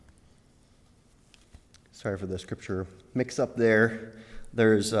Sorry for the scripture mix-up there.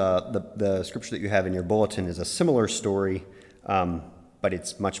 There's the scripture that you have in your bulletin is a similar story, but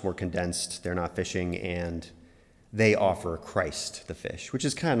it's much more condensed. They're not fishing, and they offer Christ the fish, which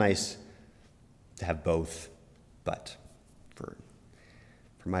is kind of nice to have both, but for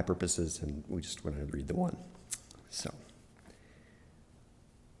my purposes, and we just wanted to read the one. So,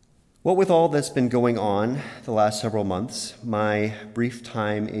 what with all that's been going on the last several months, my brief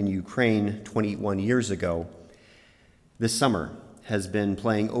time in Ukraine 21 years ago, this summer has been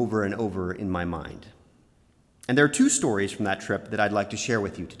playing over and over in my mind. And there are two stories from that trip that I'd like to share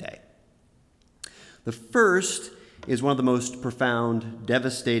with you today. The first is one of the most profound,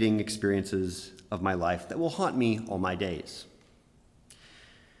 devastating experiences of my life that will haunt me all my days.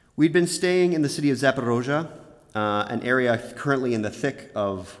 We'd been staying in the city of Zaporozhye, an area currently in the thick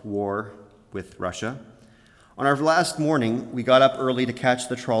of war with Russia. On our last morning, we got up early to catch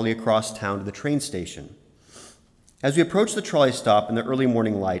the trolley across town to the train station. As we approached the trolley stop in the early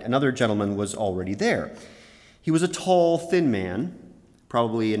morning light, another gentleman was already there. He was a tall, thin man,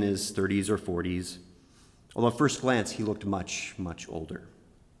 probably in his 30s or 40s, although at first glance he looked much, much older.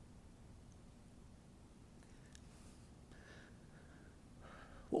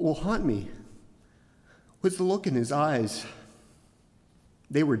 What will haunt me was the look in his eyes.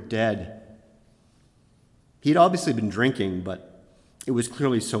 They were dead. He'd obviously been drinking, but it was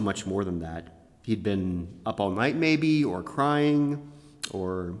clearly so much more than that. He'd been up all night maybe, or crying,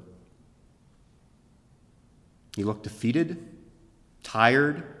 or he looked defeated,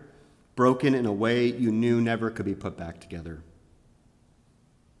 tired, broken in a way you knew never could be put back together.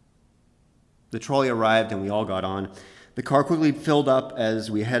 The trolley arrived and we all got on. The car quickly filled up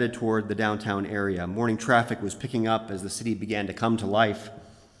as we headed toward the downtown area. Morning traffic was picking up as the city began to come to life.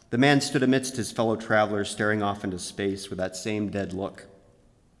 The man stood amidst his fellow travelers, staring off into space with that same dead look.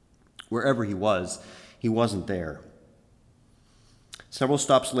 Wherever he wasn't there. Several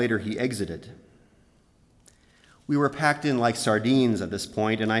stops later, he exited. We were packed in like sardines at this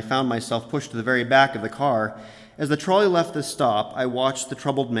point, and I found myself pushed to the very back of the car. As the trolley left the stop, I watched the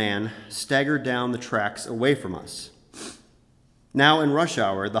troubled man stagger down the tracks away from us. Now in rush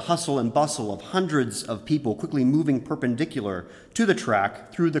hour, the hustle and bustle of hundreds of people quickly moving perpendicular to the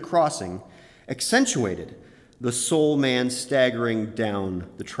track through the crossing accentuated the sole man staggering down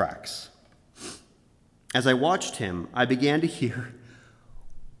the tracks. As I watched him, I began to hear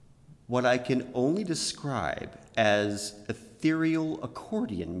what I can only describe as ethereal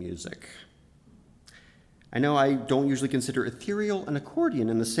accordion music. I know I don't usually consider ethereal and accordion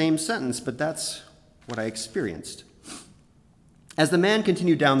in the same sentence, but that's what I experienced. As the man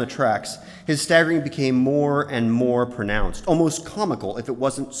continued down the tracks, his staggering became more and more pronounced, almost comical if it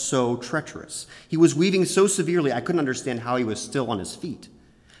wasn't so treacherous. He was weaving so severely I couldn't understand how he was still on his feet.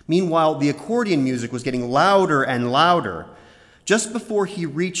 Meanwhile, the accordion music was getting louder and louder. Just before he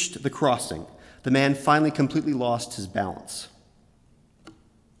reached the crossing, the man finally completely lost his balance.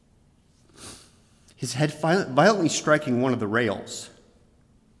 His head violently striking one of the rails.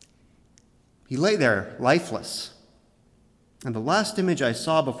 He lay there, lifeless. And the last image I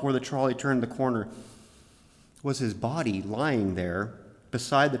saw before the trolley turned the corner was his body lying there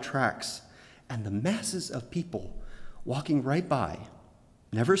beside the tracks and the masses of people walking right by,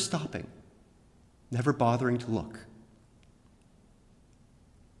 never stopping, never bothering to look.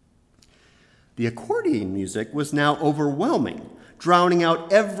 The accordion music was now overwhelming, drowning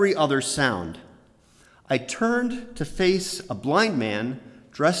out every other sound. I turned to face a blind man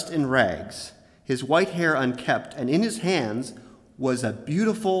dressed in rags, his white hair unkempt, and in his hands was a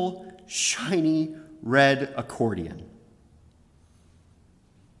beautiful, shiny, red accordion.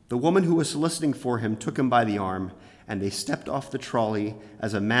 The woman who was soliciting for him took him by the arm, and they stepped off the trolley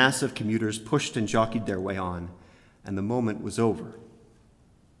as a mass of commuters pushed and jockeyed their way on, and the moment was over.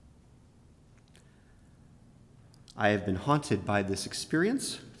 I have been haunted by this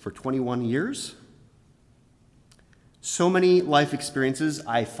experience for 21 years. So many life experiences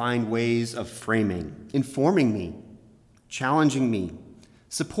I find ways of framing, informing me, challenging me,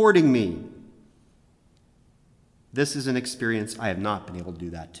 supporting me. This is an experience I have not been able to do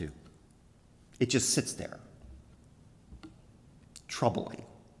that to. It just sits there. Troubling.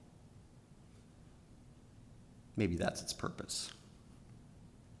 Maybe that's its purpose.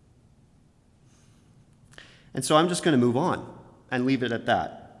 And so I'm just going to move on and leave it at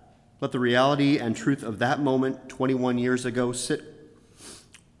that. Let the reality and truth of that moment 21 years ago sit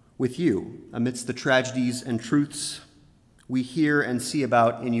with you amidst the tragedies and truths we hear and see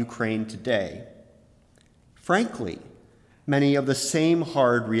about in Ukraine today. Frankly, many of the same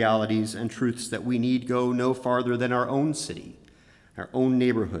hard realities and truths that we need go no farther than our own city, our own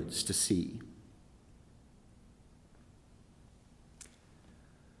neighborhoods to see.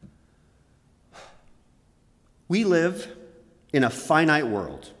 We live in a finite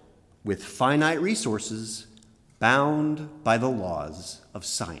world with finite resources bound by the laws of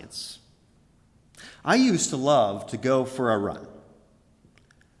science. I used to love to go for a run.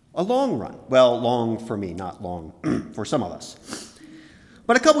 A long run. Well, long for me, not long for some of us.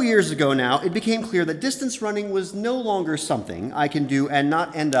 But a couple years ago now, it became clear that distance running was no longer something I can do and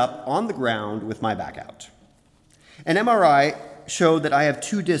not end up on the ground with my back out. An MRI showed that I have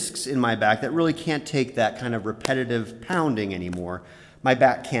 2 discs in my back that really can't take that kind of repetitive pounding anymore. My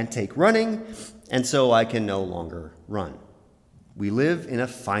back can't take running, and so I can no longer run. We live in a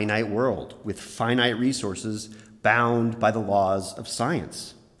finite world with finite resources bound by the laws of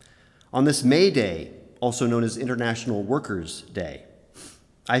science. On this May Day, also known as International Workers' Day,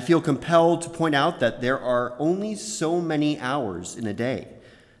 I feel compelled to point out that there are only so many hours in a day.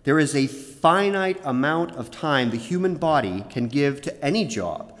 There is a finite amount of time the human body can give to any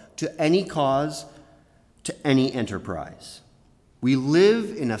job, to any cause, to any enterprise. We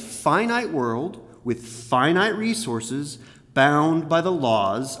live in a finite world with finite resources bound by the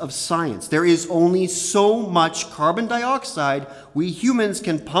laws of science. There is only so much carbon dioxide we humans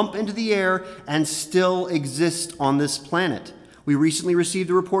can pump into the air and still exist on this planet. We recently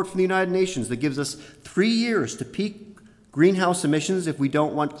received a report from the United Nations that gives us 3 years to peak greenhouse emissions if we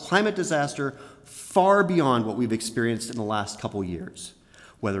don't want climate disaster far beyond what we've experienced in the last couple years.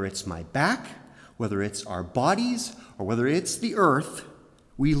 Whether it's my back, whether it's our bodies, or whether it's the earth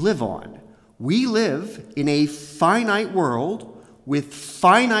we live on. We live in a finite world with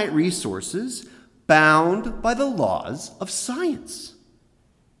finite resources bound by the laws of science.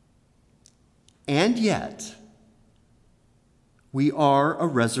 And yet, we are a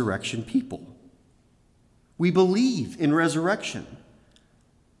resurrection people. We believe in resurrection.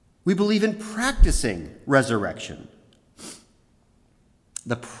 We believe in practicing resurrection.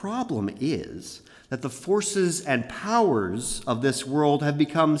 The problem is that the forces and powers of this world have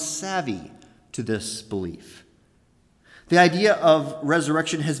become savvy to this belief. The idea of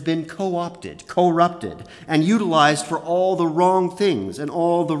resurrection has been co-opted, corrupted, and utilized for all the wrong things and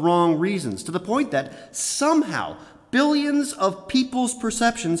all the wrong reasons, to the point that somehow billions of people's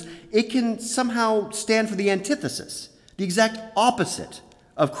perceptions, it can somehow stand for the antithesis, the exact opposite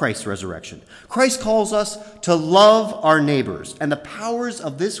of Christ's resurrection. Christ calls us to love our neighbors, and the powers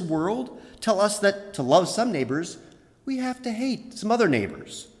of this world tell us that to love some neighbors, we have to hate some other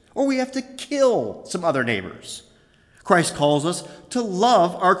neighbors, or we have to kill some other neighbors. Christ calls us to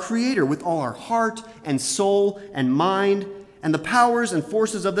love our Creator with all our heart and soul and mind, and the powers and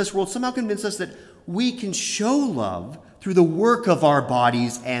forces of this world somehow convince us that we can show love through the work of our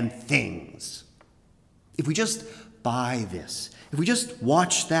bodies and things. If we just buy this, if we just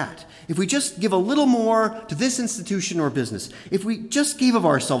watch that, if we just give a little more to this institution or business, if we just gave of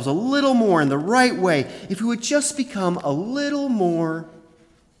ourselves a little more in the right way, if we would just become a little more.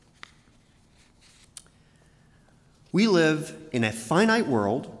 We live in a finite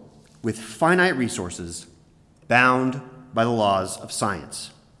world with finite resources bound by the laws of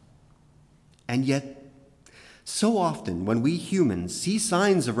science. And yet, so often when we humans see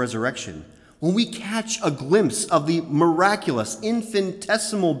signs of resurrection, when we catch a glimpse of the miraculous,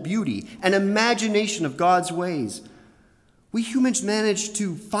 infinitesimal beauty and imagination of God's ways, we humans manage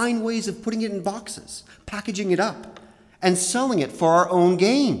to find ways of putting it in boxes, packaging it up, and selling it for our own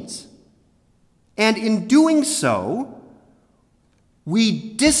gains. And in doing so,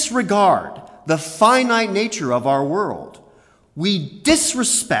 we disregard the finite nature of our world. We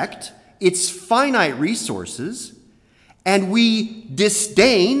disrespect its finite resources, and we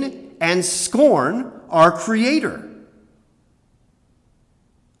disdain and scorn our Creator.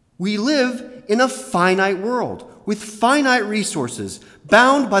 We live in a finite world with finite resources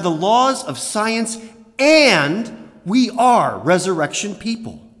bound by the laws of science, and we are resurrection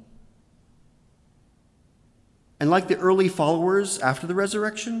people. And like the early followers after the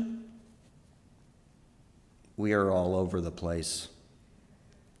resurrection, we are all over the place.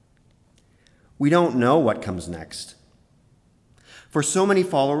 We don't know what comes next. For so many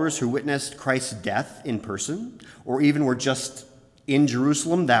followers who witnessed Christ's death in person, or even were just in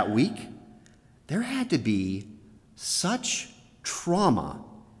Jerusalem that week, there had to be such trauma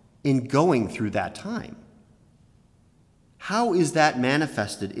in going through that time. How is that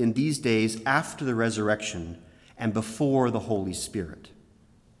manifested in these days after the resurrection and before the Holy Spirit?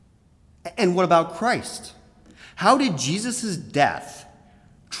 And what about Christ? How did Jesus' death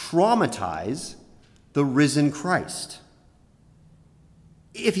traumatize the risen Christ?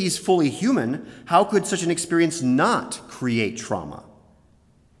 If he's fully human, how could such an experience not create trauma?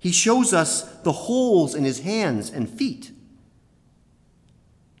 He shows us the holes in his hands and feet.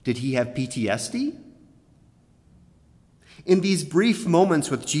 Did he have PTSD? In these brief moments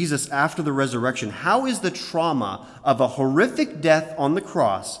with Jesus after the resurrection, how is the trauma of a horrific death on the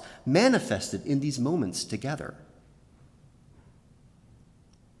cross manifested in these moments together?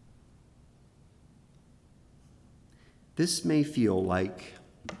 This may feel like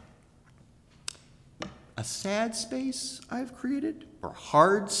a sad space I've created, or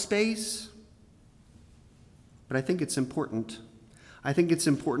hard space, but I think it's important. I think it's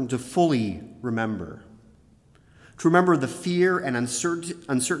important to fully remember. To remember the fear and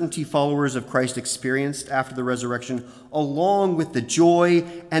uncertainty followers of Christ experienced after the resurrection, along with the joy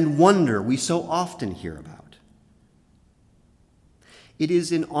and wonder we so often hear about. It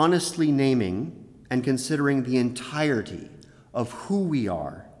is in honestly naming and considering the entirety of who we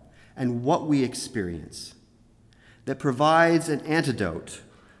are and what we experience that provides an antidote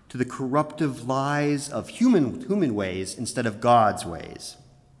to the corruptive lies of human ways instead of God's ways.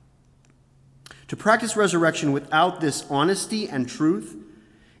 To practice resurrection without this honesty and truth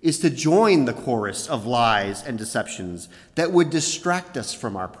is to join the chorus of lies and deceptions that would distract us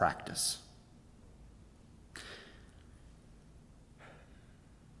from our practice.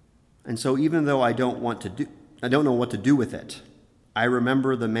 And so even though I don't know what to do with it, I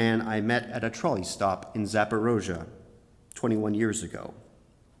remember the man I met at a trolley stop in Zaporozhye 21 years ago.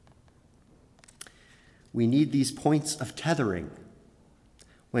 We need these points of tethering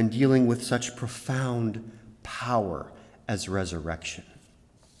when dealing with such profound power as resurrection.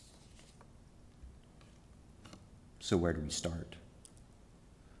 So where do we start?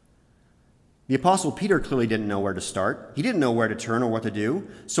 The Apostle Peter clearly didn't know where to start. He didn't know where to turn or what to do,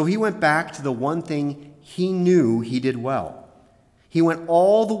 so he went back to the one thing he knew he did well. He went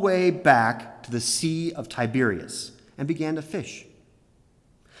all the way back to the Sea of Tiberias and began to fish.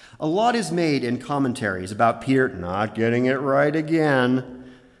 A lot is made in commentaries about Peter not getting it right again.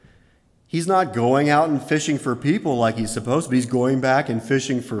 He's not going out and fishing for people like he's supposed to be. He's going back and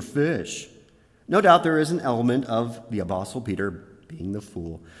fishing for fish. No doubt there is an element of the Apostle Peter being the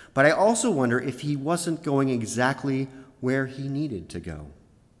fool. But I also wonder if he wasn't going exactly where he needed to go,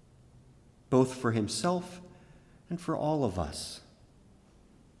 both for himself and for all of us.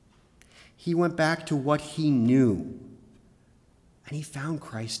 He went back to what he knew, and he found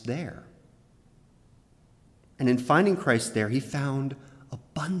Christ there. And in finding Christ there, he found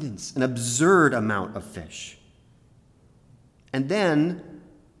abundance, an absurd amount of fish. And then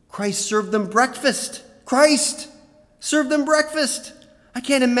Christ served them breakfast. Christ served them breakfast. I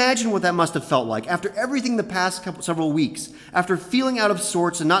can't imagine what that must have felt like after everything the past several weeks, after feeling out of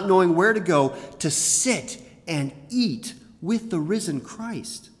sorts and not knowing where to go, to sit and eat with the risen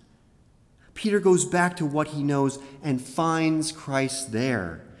Christ. Peter goes back to what he knows and finds Christ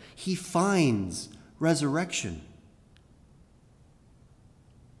there. He finds resurrection.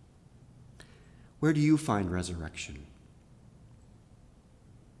 Where do you find resurrection?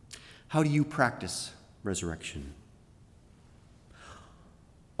 How do you practice resurrection?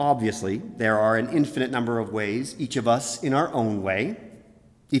 Obviously, there are an infinite number of ways, each of us in our own way.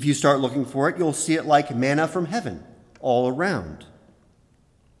 If you start looking for it, you'll see it like manna from heaven, all around.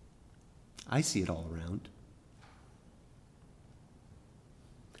 I see it all around.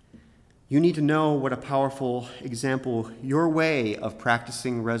 You need to know what a powerful example your way of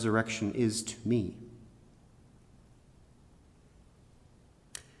practicing resurrection is to me.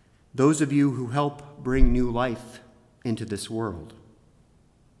 Those of you who help bring new life into this world.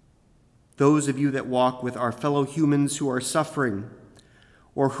 Those of you that walk with our fellow humans who are suffering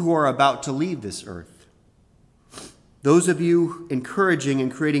or who are about to leave this earth. Those of you encouraging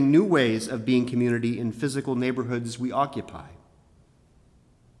and creating new ways of being community in physical neighborhoods we occupy.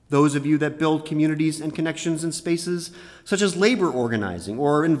 Those of you that build communities and connections in spaces such as labor organizing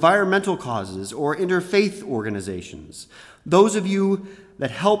or environmental causes or interfaith organizations. Those of you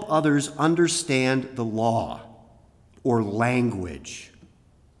that help others understand the law or language,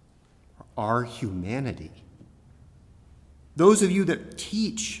 our humanity. Those of you that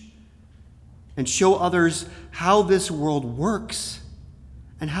teach and show others how this world works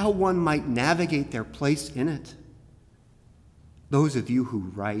and how one might navigate their place in it. Those of you who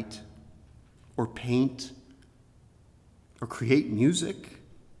write or paint or create music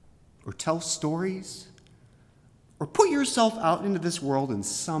or tell stories or put yourself out into this world in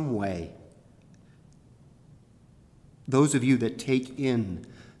some way. Those of you that take in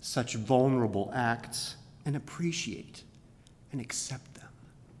such vulnerable acts and appreciate and accept them.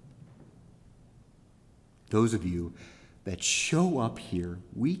 Those of you that show up here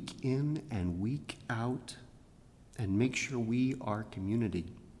week in and week out and make sure we are community.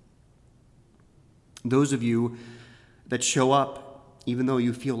 Those of you that show up even though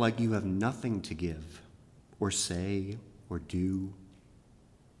you feel like you have nothing to give or say or do.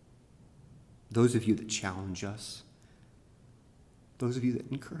 Those of you that challenge us. Those of you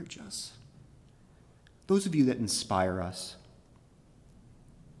that encourage us. Those of you that inspire us.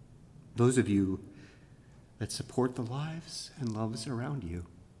 Those of you that support the lives and loves around you.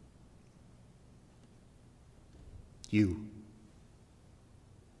 You.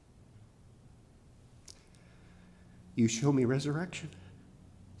 You show me resurrection.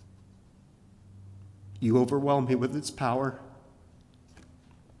 You overwhelm me with its power.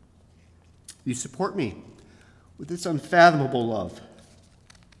 You support me with its unfathomable love.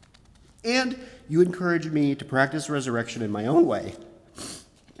 And you encourage me to practice resurrection in my own way.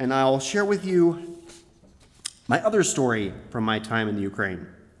 And I'll share with you my other story from my time in the Ukraine.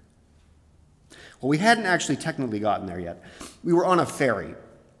 Well, we hadn't actually technically gotten there yet. We were on a ferry,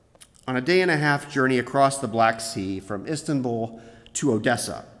 on a day-and-a-half journey across the Black Sea from Istanbul to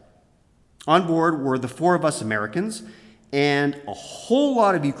Odessa. On board were the four of us Americans and a whole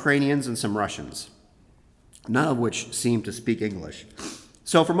lot of Ukrainians and some Russians, none of which seemed to speak English.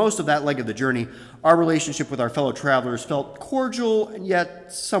 So for most of that leg of the journey, our relationship with our fellow travelers felt cordial and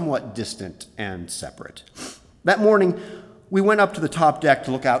yet somewhat distant and separate. That morning, we went up to the top deck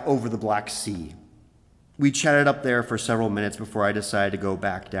to look out over the Black Sea. We chatted up there for several minutes before I decided to go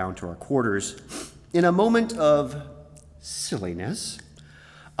back down to our quarters. In a moment of silliness,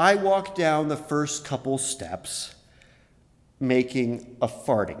 I walked down the first couple steps, making a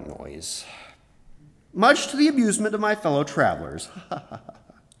farting noise, much to the amusement of my fellow travelers.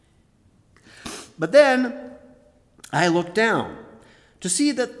 But then I looked down to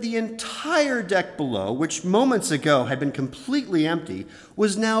see that the entire deck below, which moments ago had been completely empty,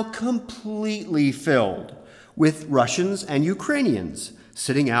 was now completely filled with Russians and Ukrainians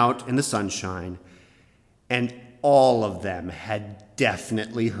sitting out in the sunshine, and all of them had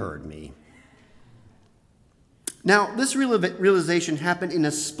definitely heard me. Now, this realization happened in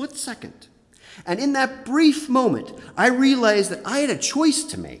a split second, and in that brief moment, I realized that I had a choice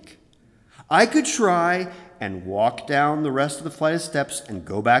to make. I could try and walk down the rest of the flight of steps and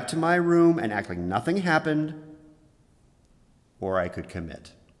go back to my room and act like nothing happened, or I could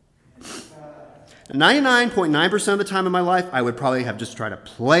commit. 99.9% of the time in my life, I would probably have just tried to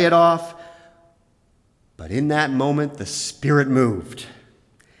play it off, but in that moment, the Spirit moved,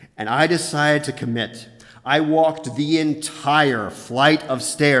 and I decided to commit. I walked the entire flight of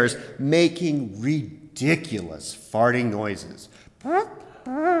stairs, making ridiculous farting noises.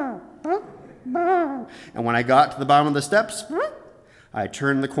 And when I got to the bottom of the steps, I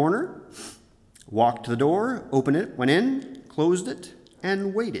turned the corner, walked to the door, opened it, went in, closed it,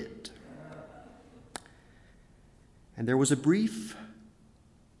 and waited. And there was a brief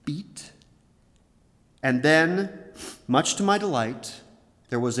beat, and then, much to my delight,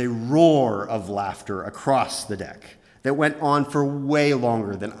 there was a roar of laughter across the deck that went on for way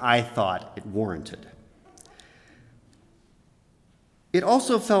longer than I thought it warranted. It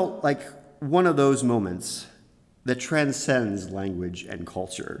also felt like one of those moments that transcends language and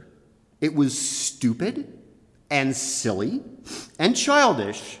culture. It was stupid and silly and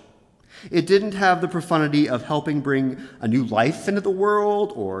childish. It didn't have the profundity of helping bring a new life into the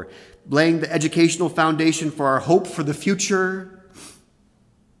world or laying the educational foundation for our hope for the future.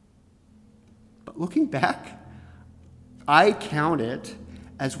 But looking back, I count it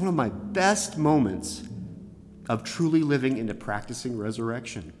as one of my best moments of truly living into practicing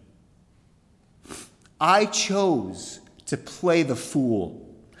resurrection. I chose to play the fool.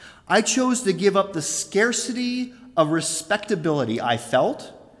 I chose to give up the scarcity of respectability I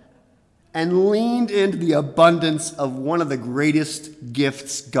felt and leaned into the abundance of one of the greatest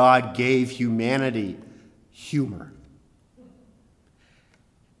gifts God gave humanity, humor.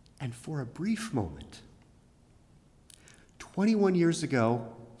 And for a brief moment, 21 years ago,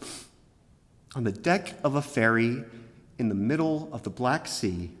 on the deck of a ferry in the middle of the Black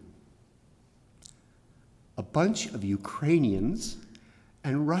Sea, a bunch of Ukrainians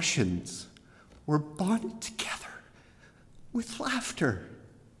and Russians were bonded together with laughter.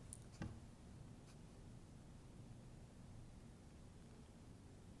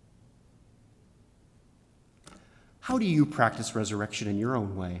 How do you practice resurrection in your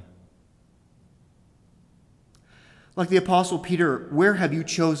own way? Like the Apostle Peter, where have you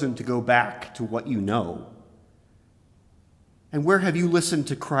chosen to go back to what you know? And where have you listened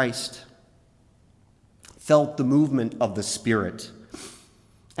to Christ, felt the movement of the Spirit,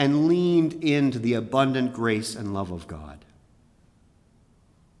 and leaned into the abundant grace and love of God?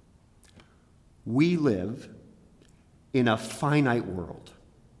 We live in a finite world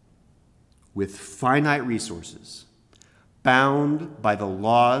with finite resources, bound by the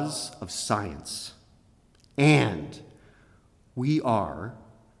laws of science, and We are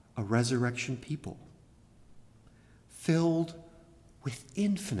a resurrection people, filled with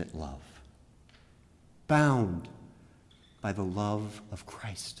infinite love, bound by the love of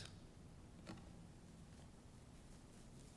Christ.